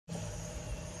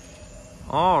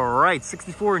All right,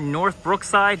 64 North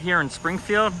Brookside here in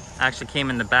Springfield. Actually came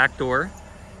in the back door.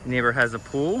 The neighbor has a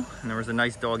pool and there was a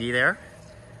nice doggy there.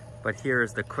 But here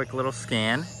is the quick little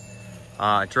scan.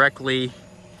 Directly,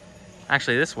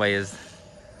 actually this way is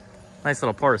a nice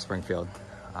little part of Springfield.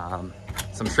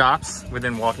 Some shops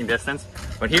within walking distance.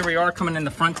 But here we are coming in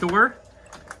the front door.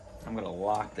 I'm gonna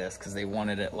lock this because they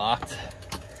wanted it locked.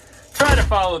 Try to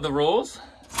follow the rules.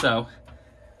 So,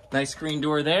 nice screen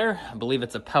door there. I believe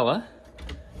it's a Pella.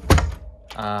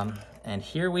 And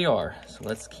here we are. So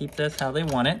let's keep this how they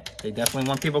want it. They definitely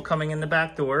want people coming in the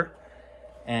back door.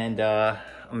 And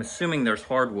I'm assuming there's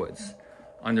hardwoods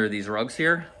under these rugs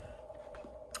here.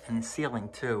 And the ceiling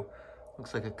too.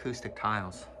 Looks like acoustic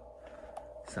tiles.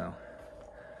 So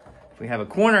if we have a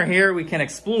corner here we can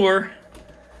explore,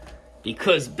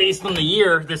 because based on the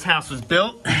year this house was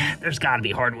built, there's gotta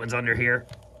be hardwoods under here.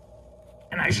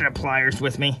 And I should have pliers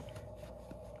with me.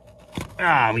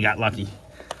 Ah, we got lucky.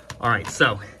 All right,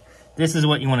 so this is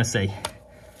what you want to see.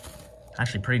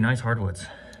 Actually, pretty nice hardwoods.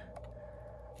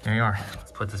 There you are.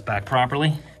 Let's put this back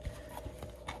properly.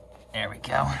 There we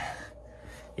go.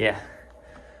 Yeah.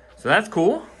 So that's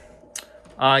cool.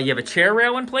 You have a chair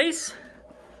rail in place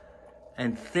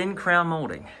and thin crown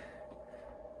molding.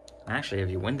 Actually, you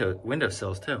have your window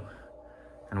sills too.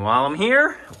 And while I'm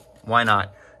here, why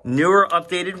not? Newer,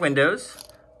 updated windows,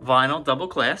 vinyl double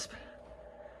clasp.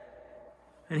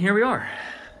 And here we are.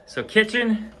 So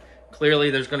kitchen, clearly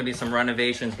there's going to be some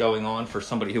renovations going on for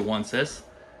somebody who wants this,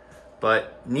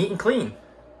 but neat and clean.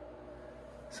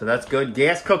 So that's good.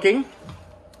 Gas cooking.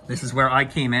 This is where I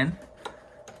came in,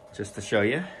 just to show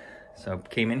you. So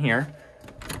came in here,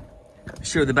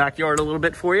 show the backyard a little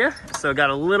bit for you. So got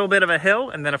a little bit of a hill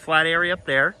and then a flat area up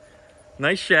there.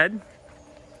 Nice shed,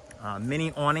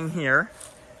 mini awning here.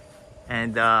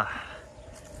 And that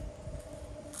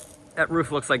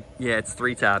roof looks like, yeah, it's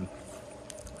 3-tab.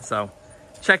 So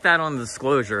check that on the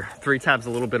disclosure. 3-tab's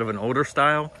a little bit of an older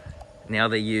style. Now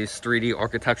they use 3D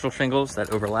architectural shingles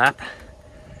that overlap.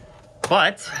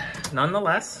 But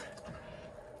nonetheless,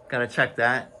 gotta check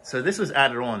that. So this was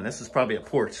added on. This is probably a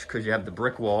porch because you have the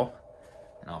brick wall.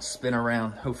 And I'll spin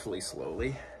around, hopefully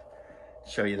slowly,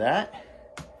 show you that.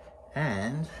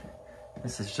 And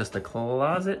this is just a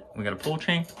closet. We got a pull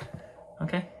chain.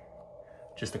 Okay,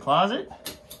 just a closet.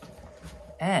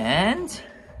 And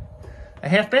a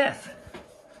half bath.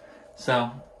 So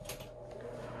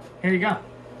here you go.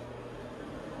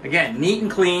 Again, neat and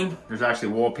clean. There's actually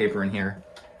wallpaper in here.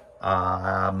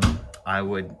 I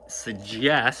would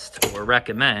suggest or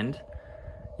recommend,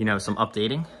 you know, some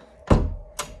updating. All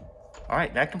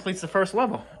right, that completes the first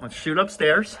level. Let's shoot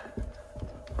upstairs.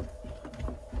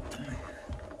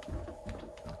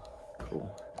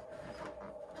 Cool.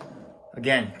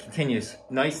 Again, continues.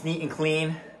 Nice, neat, and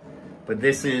clean. But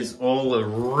this is all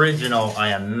original,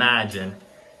 I imagine,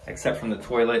 except from the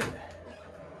toilet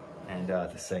and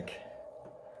the sink.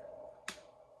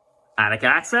 Attic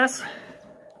access.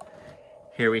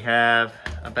 Here we have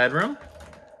a bedroom.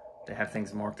 They have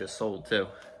things marked as sold too.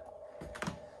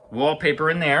 Wallpaper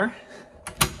in there.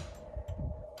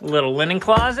 Little linen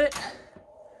closet.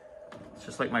 It's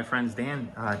just like my friend's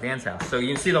Dan's house. So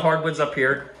you can see the hardwoods up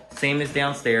here, same as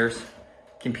downstairs.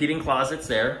 Competing closets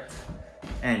there.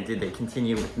 And did they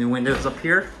continue with new windows up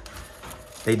here?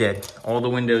 They did. All the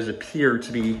windows appear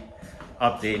to be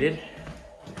updated.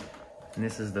 And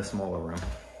this is the smaller room.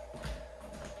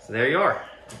 So there you are.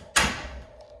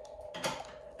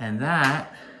 And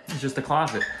that is just a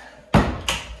closet.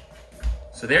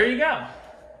 So there you go.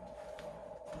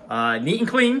 Neat and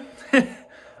clean.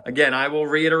 Again, I will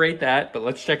reiterate that, but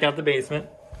let's check out the basement.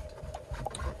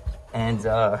 And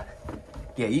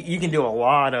yeah, you can do a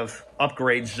lot of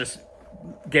upgrades just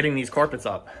getting these carpets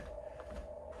up.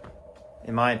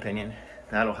 In my opinion,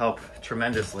 that'll help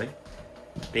tremendously.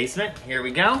 Basement, here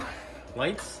we go.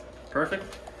 Lights, perfect.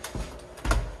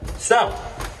 So,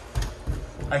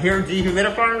 I hear a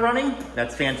dehumidifier running.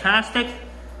 That's fantastic.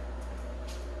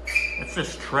 It's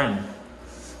just trim.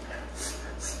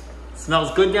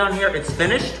 Smells good down here. It's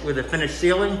finished with a finished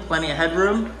ceiling, plenty of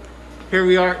headroom. Here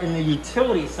we are in the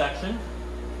utility section.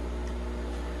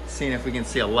 Seeing if we can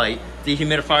see a light.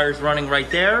 Dehumidifier is running right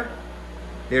there.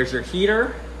 There's your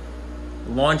heater.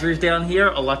 Laundry's down here,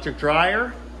 electric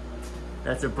dryer.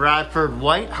 That's a Bradford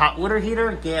white hot water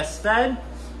heater, gas fed.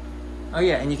 Oh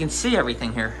yeah, and you can see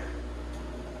everything here.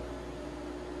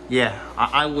 Yeah,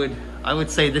 I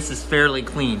would say this is fairly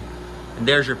clean. And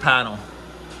there's your panel.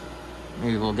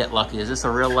 Maybe we'll get lucky. Is this a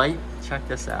real light? Check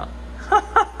this out.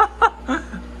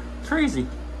 Crazy.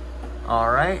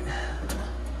 All right.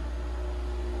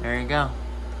 There you go.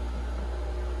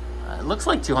 It looks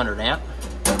like 200 amp.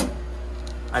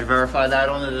 I'd verify that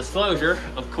on the disclosure,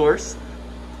 of course.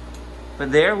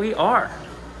 But there we are.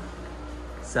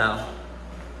 So,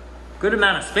 good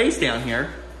amount of space down here.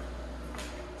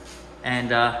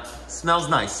 And smells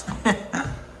nice.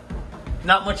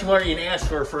 Not much more you can ask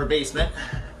for a basement.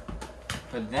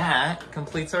 But that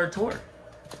completes our tour.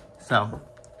 So,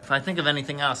 if I think of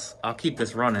anything else, I'll keep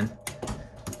this running.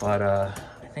 But I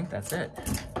think that's it.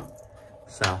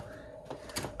 So,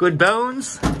 good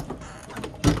bones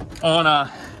on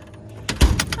a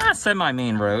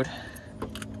semi-main road.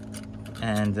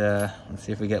 And let's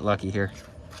see if we get lucky here.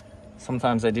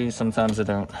 Sometimes I do, sometimes I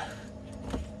don't.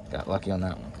 Got lucky on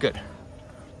that one. Good.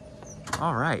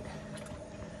 All right.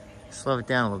 Slow it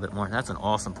down a little bit more. That's an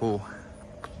awesome pool.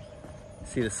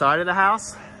 See the side of the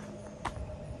house?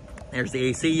 There's the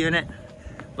AC unit.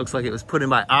 Looks like it was put in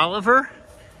by Oliver.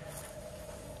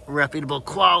 Reputable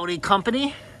quality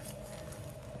company.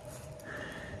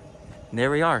 And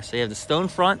there we are. So you have the stone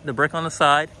front, the brick on the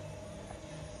side.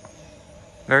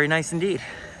 Very nice indeed.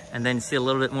 And then you see a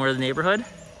little bit more of the neighborhood.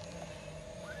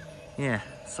 Yeah,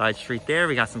 side street there.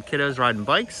 We got some kiddos riding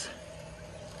bikes.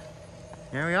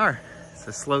 There we are. It's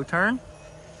a slow turn.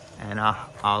 And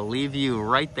I'll leave you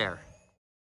right there.